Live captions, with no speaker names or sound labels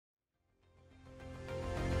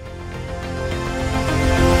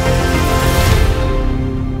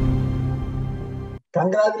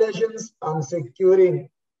Congratulations on securing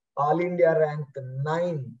All India rank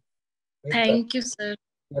 9 with Thank you, sir.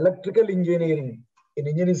 Electrical Engineering in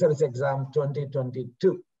Engineering Service Exam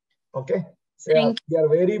 2022. Okay. So we are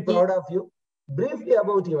very proud of you. Briefly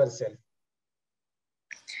about yourself.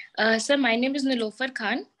 Sir, my name is Nilofar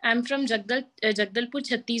Khan. I'm from Jagdalpur,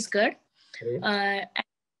 Chhattisgarh. I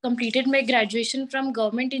completed my graduation from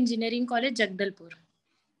Government Engineering College, Jagdalpur.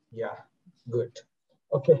 Yeah, good.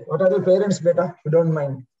 Okay, what are your parents, beta? If you don't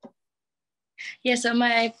mind. Yes, sir.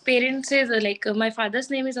 My parents is my father's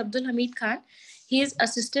name is Abdul Hamid Khan. He is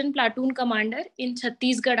Assistant Platoon Commander in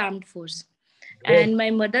Chhattisgarh Armed Force. Great. And my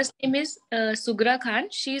mother's name is Sugra Khan.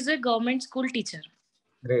 She is a government school teacher.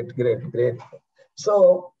 Great, great, great.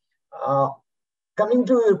 So, coming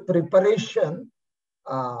to your preparation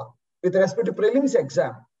with respect to prelims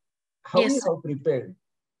exam, how you have prepared?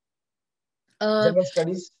 General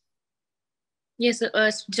studies? Yes,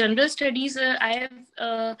 general studies, I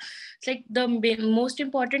have, like the most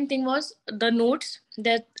important thing was the notes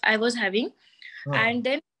that I was having and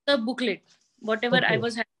then the booklet, whatever I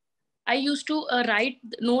was having. I used to write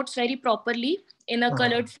notes very properly in a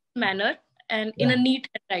colored manner and in a neat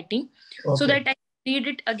writing so that I read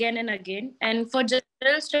it again and again. And for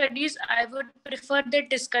general studies, I would prefer that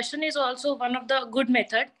discussion is also one of the good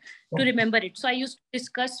method to remember it. So I used to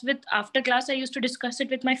discuss with, after class, I used to discuss it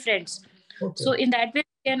with my friends. So in that way,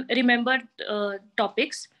 I can remember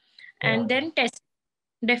topics and then test,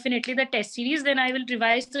 definitely the test series. Then I will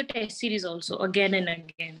revise the test series also again and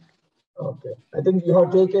again. Okay. I think you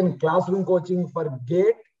have taken classroom coaching for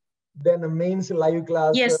GATE, then mains live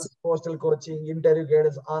classes, postal coaching, interview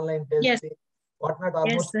guidance, online testing, whatnot,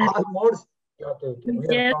 almost all modes you have taken.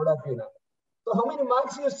 We are proud of you now. So how many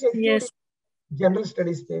marks you secured in general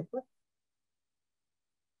studies paper?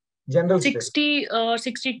 General 60,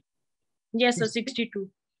 60. Yes, sir, 62.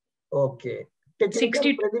 Okay.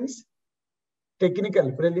 Technical prelims? Technical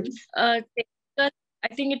prelims? I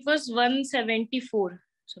think it was 174.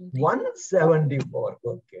 Something. 174.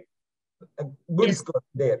 Okay. A good score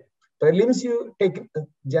there. Prelims you take,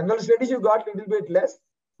 general studies you got a little bit less,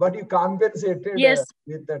 but you compensated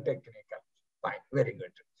with the technical. Fine. Very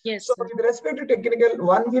good. Yes. So with respect to technical,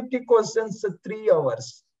 150 questions, 3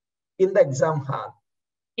 hours in the exam hall.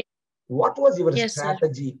 What was your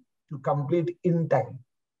strategy to complete in time?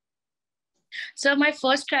 So my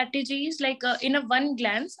first strategy is like in a one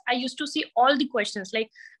glance, I used to see all the questions. Like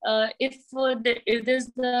if there's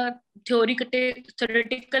the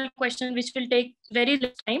theoretical question which will take very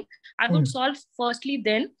less time, I would solve firstly.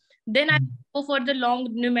 Then I go for the long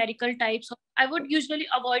numerical types. I would usually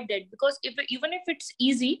avoid that because even if it's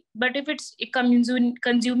easy, but if it's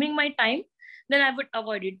consuming my time, then I would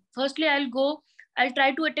avoid it. Firstly, I'll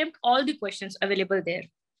try to attempt all the questions available there.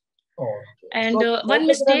 And so one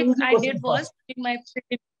mistake I did was in my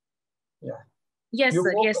yes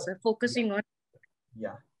sir, focusing on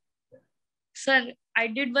sir, I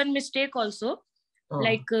did one mistake also.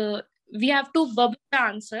 Like we have to bubble the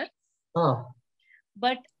answer,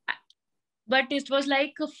 but it was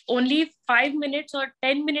like only 5 minutes or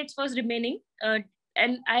 10 minutes was remaining, and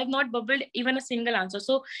I have not bubbled even a single answer.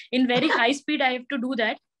 So in very high speed I have to do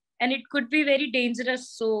that, and it could be very dangerous.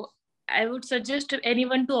 So I would suggest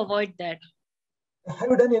anyone to avoid that. Have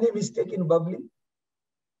you done any mistake in bubbling?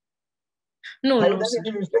 No, have you done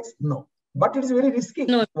any mistakes? No. But it is very risky.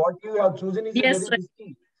 No. What you have chosen is very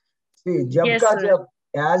risky. See,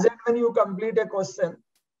 as and when you complete a question,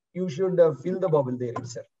 you should fill the bubble there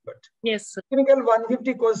itself. But technical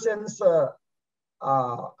 150 questions,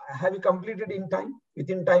 have you completed in time,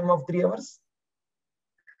 within time of 3 hours?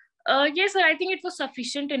 Yes, sir. I think it was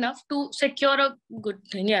sufficient enough to secure a good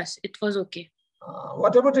thing. Yes, it was okay.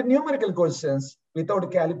 What about the numerical questions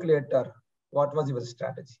without calculator? What was your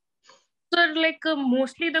strategy? Sir, like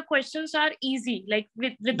mostly the questions are easy. Like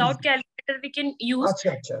without calculator, we can use.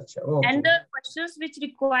 Okay. And the questions which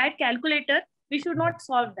require calculator, we should not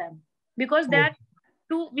solve them because that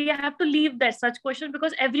too we have to leave that such question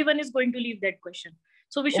because everyone is going to leave that question.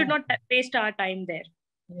 So we should not waste our time there.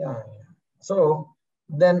 Yeah. So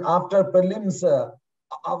then after prelims,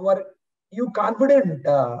 you confident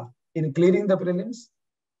in clearing the prelims?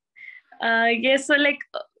 Yes, so like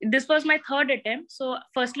this was my third attempt. So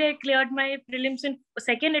firstly, I cleared my prelims in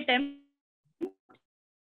second attempt.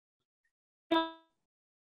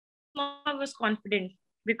 I was confident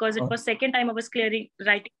because it was second time I was writing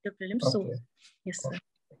the prelims. So yes, sir.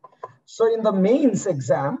 So in the mains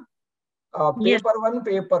exam, paper 1,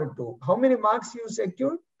 paper 2, how many marks you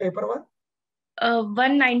secured? Paper 1?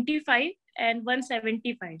 195 and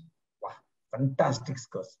 175. Wow, fantastic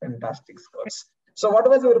scores. So what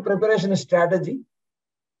was your preparation strategy?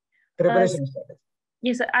 Strategy.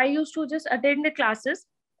 Yes, sir. I used to just attend the classes.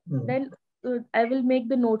 Then I will make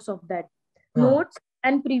the notes of that. Notes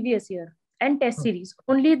and previous year and test series.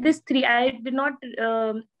 Only these three. I did not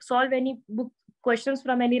solve any book questions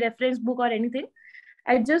from any reference book or anything.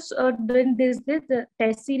 I just did the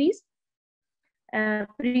test series,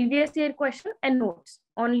 previous year question and notes.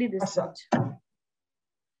 Only this much.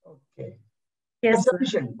 Okay. Yes,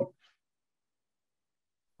 sufficient.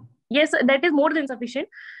 Yes, that is more than sufficient.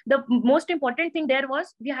 The most important thing there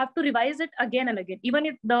was we have to revise it again and again. Even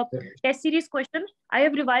if the test series question, I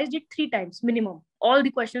have revised it 3 times minimum. All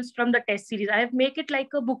the questions from the test series, I have make it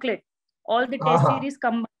like a booklet. All the test series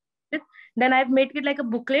combined with, then I've made it like a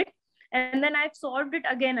booklet, and then I've solved it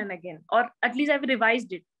again and again, or at least I've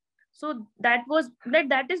revised it. So that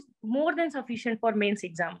is more than sufficient for mains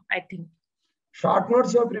exam, I think. Short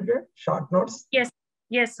notes you have prepared? Short notes?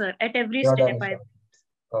 Yes, sir. At every step.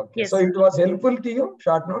 Okay. Yes. So it was helpful to you,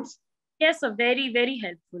 short notes? Yes, sir. Very, very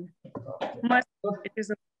helpful. Okay.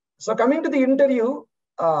 So coming to the interview,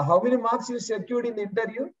 how many marks you secured in the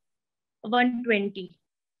interview? 120.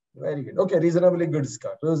 Very good. Okay, reasonably good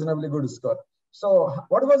score. So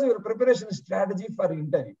what was your preparation strategy for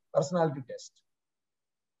interview, personality test?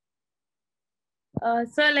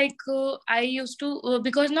 Sir, I used to,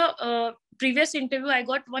 because now previous interview, I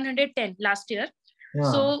got 110 last year.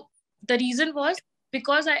 Yeah. So the reason was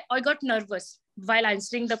because I got nervous while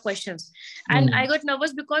answering the questions. And I got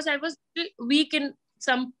nervous because I was weak in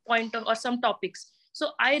some point or some topics.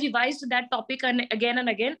 So I revised that topic again and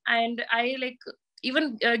again. And I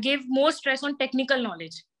even gave more stress on technical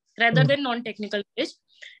knowledge rather than non-technical knowledge.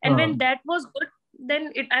 And when that was good,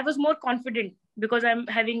 then I was more confident because I'm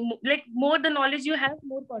having more the knowledge you have,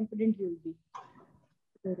 more confident you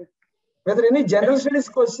will be. Were there any general studies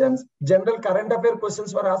questions, general current affair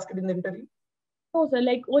questions were asked in the interview? No, sir.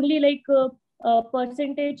 Only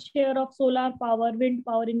percentage share of solar power, wind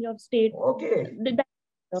power in your state. Okay.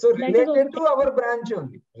 So related to our branch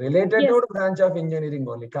only. Related to our branch of engineering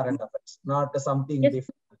only, current affairs, not something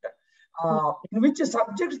different. In which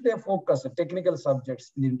subjects they focus, technical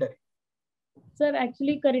subjects in the interview? Sir,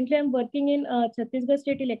 actually, currently I'm working in Chhattisgarh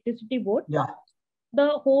State Electricity Board. Yeah. The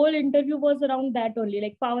whole interview was around that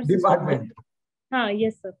only, power department. System.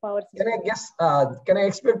 Yes, sir. Power system. Can I guess? Can I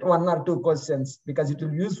expect 1 or 2 questions because it will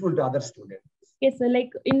be useful to other students? Yes, sir.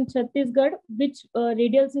 In Chhattisgarh, which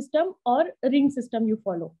radial system or ring system you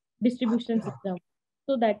follow? Distribution system.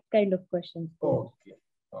 So that kind of questions. Okay.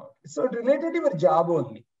 So related to your job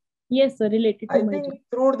only. Yes, sir. Related to my job.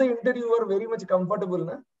 Throughout the interview, you were very much comfortable,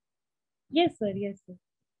 na? Yes, sir. Yes, sir.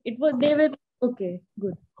 They were okay.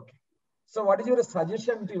 Good. Okay. So what is your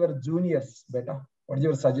suggestion to your juniors, beta? What is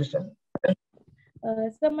your suggestion?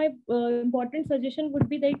 So my important suggestion would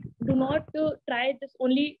be that do not try this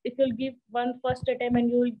only if you'll give one first attempt and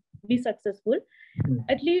you will be successful.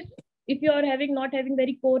 At least if you are not having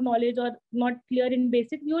very core knowledge or not clear in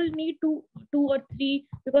basic, you will need two or three,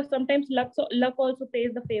 because sometimes luck also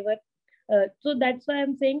plays the favor. So that's why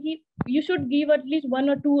I'm saying you should give at least 1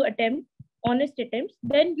 or 2 attempts, honest attempts.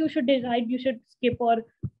 Then you should decide you should skip or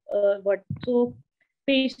what. So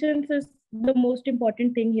patience is the most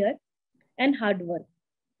important thing here. And hard work.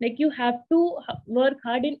 You have to work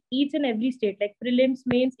hard in each and every state, prelims,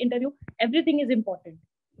 mains, interview, everything is important.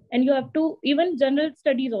 And you have to, even general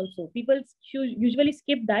studies also. People usually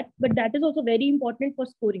skip that, but that is also very important for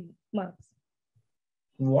scoring marks.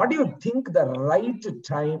 What do you think the right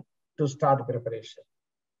time to start preparation?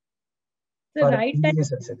 The right time,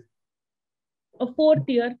 a 4th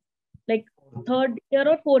year, 3rd year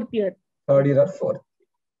or 4th year. 3rd year or 4th.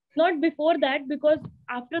 Not before that, because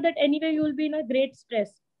after that anyway you will be in a great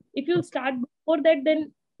stress. If you start before that,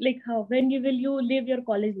 then when you live your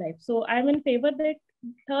college life? So I'm in favor that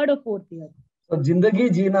 3rd or 4th year. So jindagi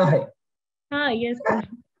jeena hai. Yes, sir.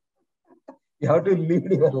 You have to live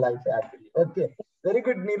your life happily. Okay, very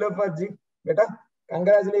good, Nilofar ji. Beta,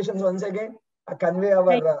 congratulations once again. Convey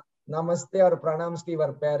our namaste or pranams to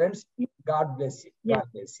your parents. God bless you. God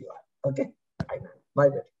bless you all. Okay, bye. Bye.